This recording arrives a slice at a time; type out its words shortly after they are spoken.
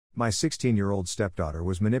My 16-year-old stepdaughter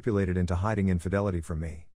was manipulated into hiding infidelity from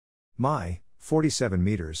me. My 47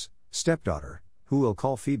 meters stepdaughter, who we'll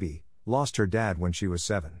call Phoebe, lost her dad when she was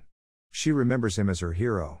 7. She remembers him as her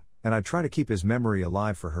hero, and I try to keep his memory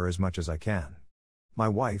alive for her as much as I can. My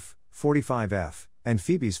wife, 45F, and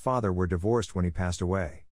Phoebe's father were divorced when he passed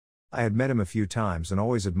away. I had met him a few times and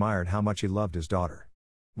always admired how much he loved his daughter.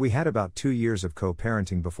 We had about 2 years of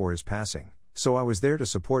co-parenting before his passing, so I was there to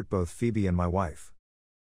support both Phoebe and my wife.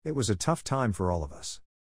 It was a tough time for all of us.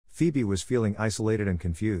 Phoebe was feeling isolated and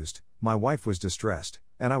confused, my wife was distressed,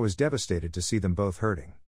 and I was devastated to see them both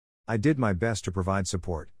hurting. I did my best to provide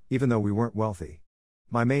support, even though we weren't wealthy.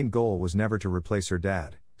 My main goal was never to replace her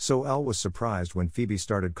dad, so Elle was surprised when Phoebe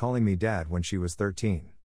started calling me dad when she was 13.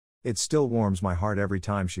 It still warms my heart every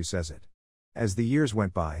time she says it. As the years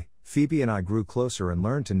went by, Phoebe and I grew closer and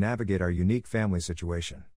learned to navigate our unique family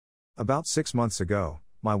situation. About 6 months ago,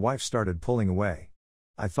 my wife started pulling away.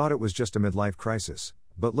 I thought it was just a midlife crisis,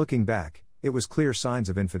 but looking back, it was clear signs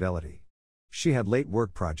of infidelity. She had late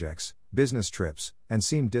work projects, business trips, and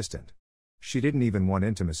seemed distant. She didn't even want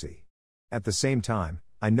intimacy. At the same time,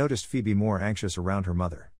 I noticed Phoebe more anxious around her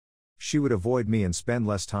mother. She would avoid me and spend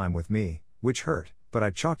less time with me, which hurt, but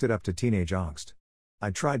I chalked it up to teenage angst.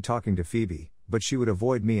 I tried talking to Phoebe, but she would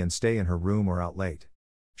avoid me and stay in her room or out late.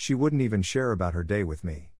 She wouldn't even share about her day with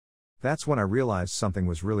me. That's when I realized something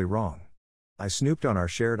was really wrong. I snooped on our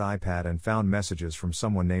shared iPad and found messages from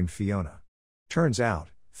someone named Fiona. Turns out,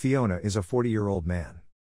 Fiona is a 40-year-old man.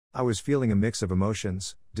 I was feeling a mix of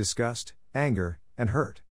emotions, disgust, anger, and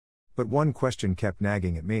hurt. But one question kept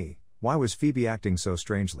nagging at me: why was Phoebe acting so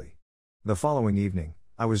strangely? The following evening,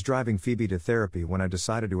 I was driving Phoebe to therapy when I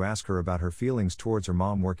decided to ask her about her feelings towards her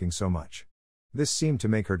mom working so much. This seemed to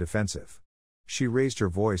make her defensive. She raised her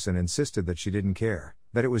voice and insisted that she didn't care,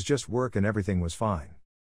 that it was just work and everything was fine.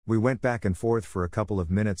 We went back and forth for a couple of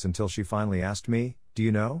minutes until she finally asked me, "Do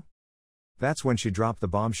you know?" That's when she dropped the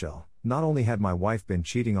bombshell. Not only had my wife been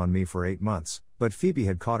cheating on me for 8 months, but Phoebe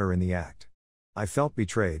had caught her in the act. I felt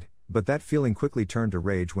betrayed, but that feeling quickly turned to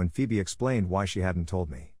rage when Phoebe explained why she hadn't told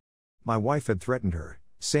me. My wife had threatened her,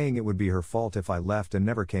 saying it would be her fault if I left and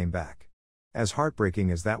never came back. As heartbreaking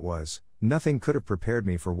as that was, nothing could have prepared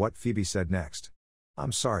me for what Phoebe said next.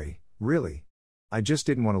 "I'm sorry, really. I just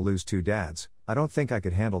didn't want to lose 2 dads, I don't think I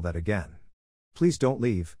could handle that again. Please don't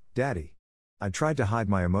leave, Daddy." I tried to hide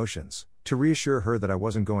my emotions, to reassure her that I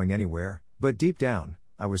wasn't going anywhere, but deep down,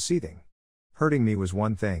 I was seething. Hurting me was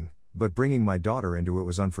one thing, but bringing my daughter into it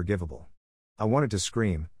was unforgivable. I wanted to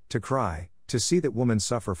scream, to cry, to see that woman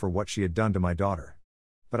suffer for what she had done to my daughter.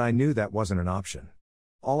 But I knew that wasn't an option.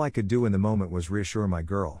 All I could do in the moment was reassure my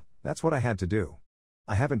girl. That's what I had to do.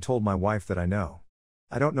 I haven't told my wife that I know.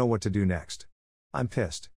 I don't know what to do next. I'm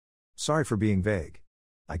pissed. Sorry for being vague.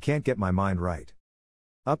 I can't get my mind right.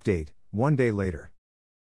 Update, 1 day later.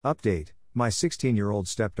 Update, my 16-year-old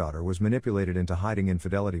stepdaughter was manipulated into hiding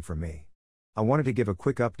infidelity from me. I wanted to give a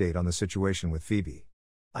quick update on the situation with Phoebe.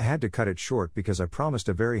 I had to cut it short because I promised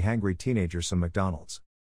a very hangry teenager some McDonald's.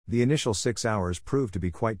 The initial 6 hours proved to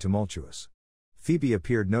be quite tumultuous. Phoebe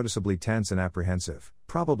appeared noticeably tense and apprehensive,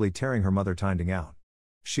 probably tearing her mother tinding out.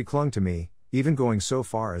 She clung to me, even going so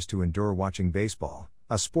far as to endure watching baseball,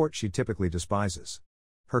 a sport she typically despises.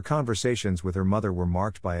 Her conversations with her mother were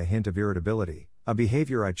marked by a hint of irritability, a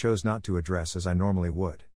behavior I chose not to address as I normally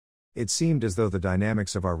would. It seemed as though the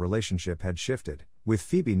dynamics of our relationship had shifted, with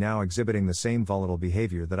Phoebe now exhibiting the same volatile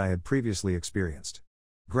behavior that I had previously experienced.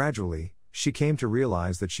 Gradually, she came to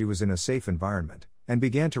realize that she was in a safe environment, and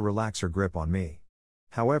began to relax her grip on me.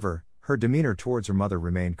 However, her demeanor towards her mother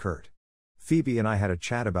remained curt. Phoebe and I had a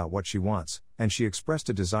chat about what she wants, and she expressed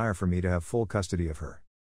a desire for me to have full custody of her.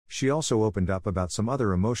 She also opened up about some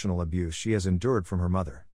other emotional abuse she has endured from her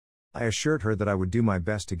mother. I assured her that I would do my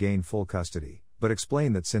best to gain full custody, but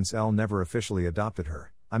explained that since Elle never officially adopted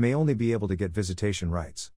her, I may only be able to get visitation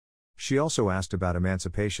rights. She also asked about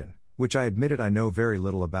emancipation, which I admitted I know very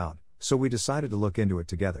little about, so we decided to look into it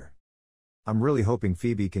together. I'm really hoping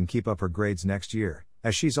Phoebe can keep up her grades next year,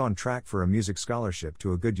 as she's on track for a music scholarship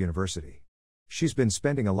to a good university. She's been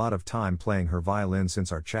spending a lot of time playing her violin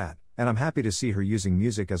since our chat, and I'm happy to see her using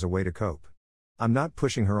music as a way to cope. I'm not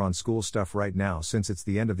pushing her on school stuff right now since it's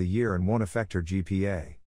the end of the year and won't affect her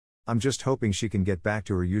GPA. I'm just hoping she can get back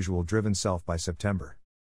to her usual driven self by September.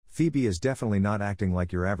 Phoebe is definitely not acting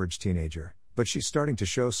like your average teenager, but she's starting to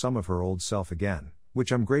show some of her old self again,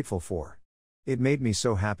 which I'm grateful for. It made me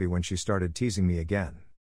so happy when she started teasing me again.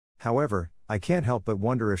 However, I can't help but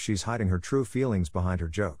wonder if she's hiding her true feelings behind her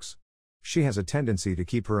jokes. She has a tendency to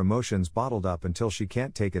keep her emotions bottled up until she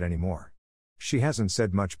can't take it anymore. She hasn't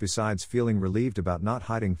said much besides feeling relieved about not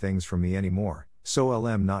hiding things from me anymore, so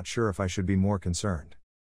I'm not sure if I should be more concerned.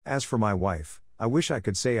 As for my wife, I wish I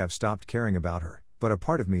could say I've stopped caring about her, but a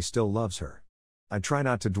part of me still loves her. I try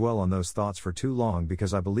not to dwell on those thoughts for too long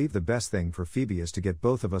because I believe the best thing for Phoebe is to get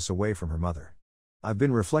both of us away from her mother. I've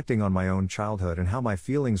been reflecting on my own childhood and how my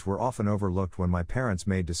feelings were often overlooked when my parents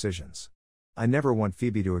made decisions. I never want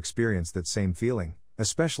Phoebe to experience that same feeling,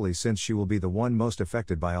 especially since she will be the one most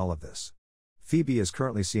affected by all of this. Phoebe is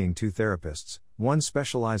currently seeing 2 therapists, one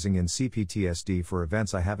specializing in CPTSD for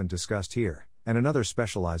events I haven't discussed here, and another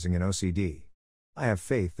specializing in OCD. I have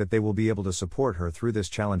faith that they will be able to support her through this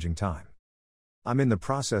challenging time. I'm in the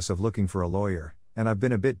process of looking for a lawyer, and I've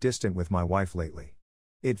been a bit distant with my wife lately.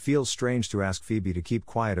 It feels strange to ask Phoebe to keep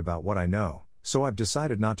quiet about what I know, so I've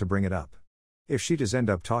decided not to bring it up. If she does end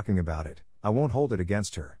up talking about it, I won't hold it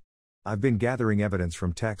against her. I've been gathering evidence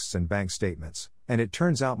from texts and bank statements, and it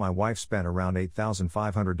turns out my wife spent around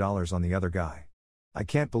 $8,500 on the other guy. I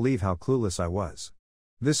can't believe how clueless I was.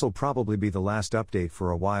 This'll probably be the last update for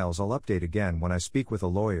a while, as I'll update again when I speak with a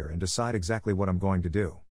lawyer and decide exactly what I'm going to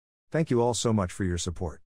do. Thank you all so much for your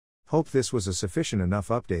support. Hope this was a sufficient enough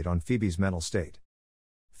update on Phoebe's mental state.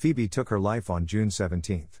 Phoebe took her life on June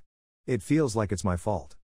 17th. It feels like it's my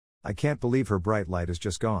fault. I can't believe her bright light is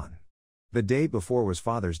just gone. The day before was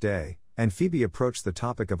Father's Day, and Phoebe approached the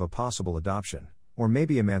topic of a possible adoption, or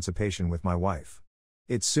maybe emancipation, with my wife.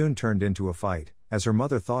 It soon turned into a fight, as her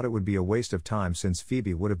mother thought it would be a waste of time since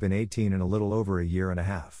Phoebe would have been 18 in a little over a year and a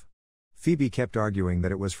half. Phoebe kept arguing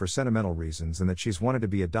that it was for sentimental reasons and that she's wanted to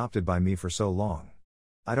be adopted by me for so long.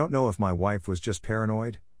 I don't know if my wife was just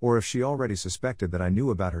paranoid, or if she already suspected that I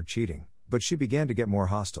knew about her cheating, but she began to get more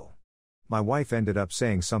hostile. My wife ended up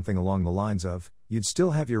saying something along the lines of, "You'd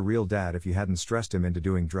still have your real dad if you hadn't stressed him into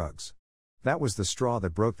doing drugs." That was the straw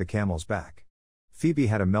that broke the camel's back. Phoebe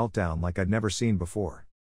had a meltdown like I'd never seen before.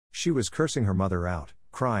 She was cursing her mother out,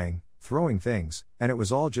 crying, throwing things, and it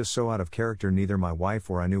was all just so out of character neither my wife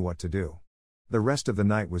or I knew what to do. The rest of the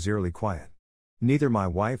night was eerily quiet. Neither my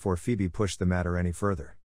wife or Phoebe pushed the matter any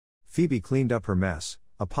further. Phoebe cleaned up her mess,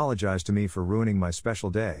 apologized to me for ruining my special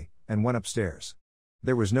day, and went upstairs.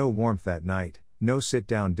 There was no warmth that night, no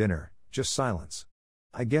sit-down dinner, just silence.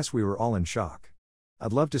 I guess we were all in shock.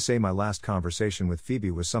 I'd love to say my last conversation with Phoebe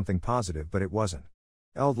was something positive, but it wasn't.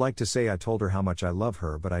 I'd like to say I told her how much I love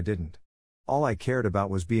her, but I didn't. All I cared about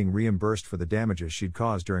was being reimbursed for the damages she'd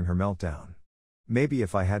caused during her meltdown. Maybe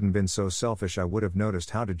if I hadn't been so selfish I would have noticed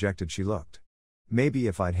how dejected she looked. Maybe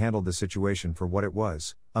if I'd handled the situation for what it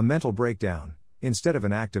was, a mental breakdown, instead of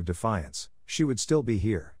an act of defiance, she would still be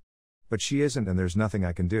here. But she isn't, and there's nothing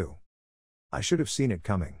I can do. I should have seen it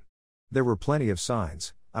coming. There were plenty of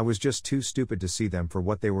signs, I was just too stupid to see them for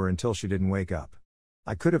what they were until she didn't wake up.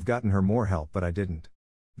 I could have gotten her more help, but I didn't.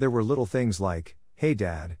 There were little things like, "Hey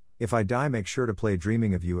Dad, if I die make sure to play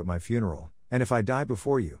Dreaming of You at my funeral, and if I die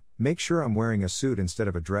before you, make sure I'm wearing a suit instead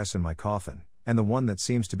of a dress in my coffin," and the one that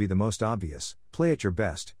seems to be the most obvious, "Play at your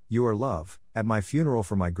best, you are love, at my funeral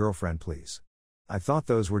for my girlfriend please." I thought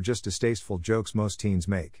those were just distasteful jokes most teens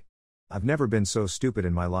make. I've never been so stupid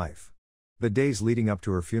in my life. The days leading up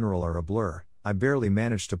to her funeral are a blur, I barely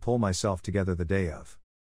managed to pull myself together the day of.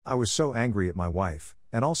 I was so angry at my wife,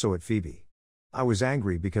 and also at Phoebe. I was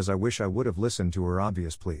angry because I wish I would have listened to her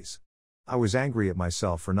obvious pleas. I was angry at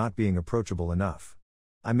myself for not being approachable enough.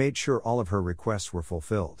 I made sure all of her requests were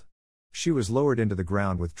fulfilled. She was lowered into the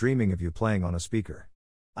ground with Dreaming of You playing on a speaker.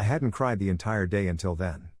 I hadn't cried the entire day until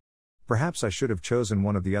then. Perhaps I should have chosen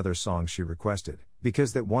one of the other songs she requested,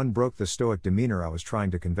 because that one broke the stoic demeanor I was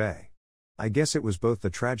trying to convey. I guess it was both the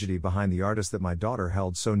tragedy behind the artist that my daughter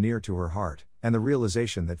held so near to her heart, and the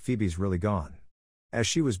realization that Phoebe's really gone. As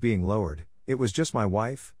she was being lowered, it was just my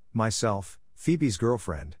wife, myself, Phoebe's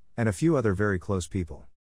girlfriend, and a few other very close people.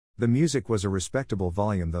 The music was a respectable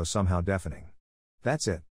volume, though somehow deafening. That's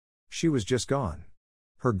it. She was just gone.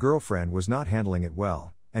 Her girlfriend was not handling it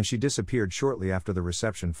well, and she disappeared shortly after the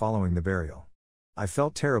reception following the burial. I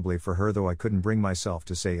felt terribly for her, though I couldn't bring myself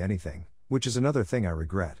to say anything, which is another thing I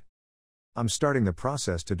regret. I'm starting the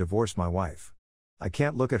process to divorce my wife. I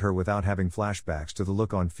can't look at her without having flashbacks to the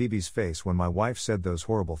look on Phoebe's face when my wife said those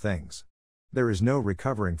horrible things. There is no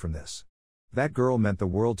recovering from this. That girl meant the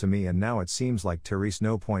world to me, and now it seems like there's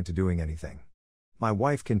no point to doing anything. My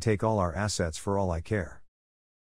wife can take all our assets for all I care.